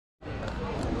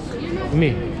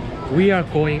Me, we are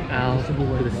going out to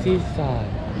the seaside.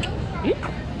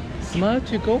 Smile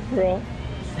to GoPro.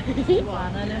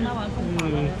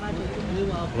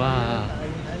 Wow.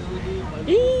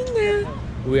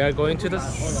 We are going to the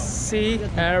sea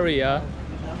area.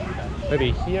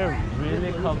 Maybe here,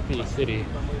 really comfy city.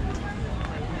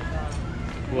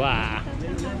 Wow.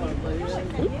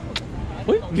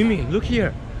 Wait, Mimi, look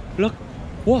here. Look,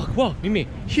 walk, Mimi.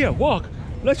 Here, walk.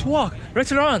 Let's walk.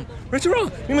 Let's run.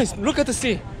 Mimi, look at the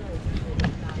sea.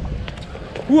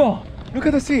 Wow, look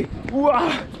at the sea.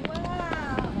 Wow.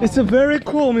 It's a very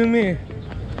cool, Mimi.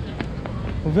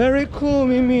 Very cool,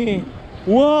 Mimi.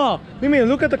 Wow, Mimi,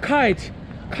 look at the kite.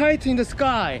 Kite in the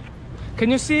sky. Can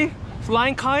you see?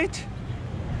 Flying kite?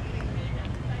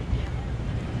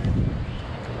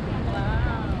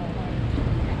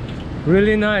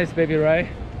 Really nice, baby, right?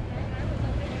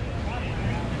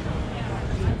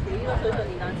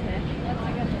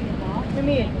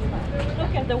 Mimi,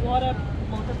 look at the water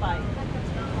motorbike.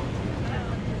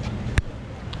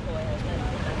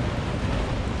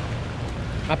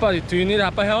 Appa, do you need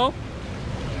Appa help?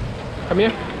 Come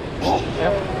here.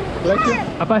 Yeah. Bless you.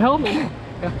 Appa help?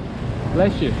 Yeah.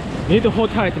 Bless you. You need to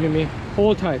hold tight, Mimi.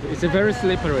 Hold tight. It's very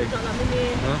slippery.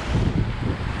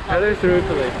 Huh? Very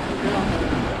slippery.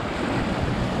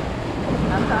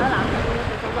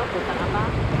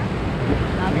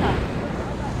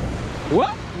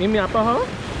 What? Mimi Appa help?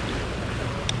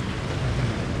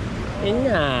 In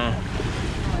nhà.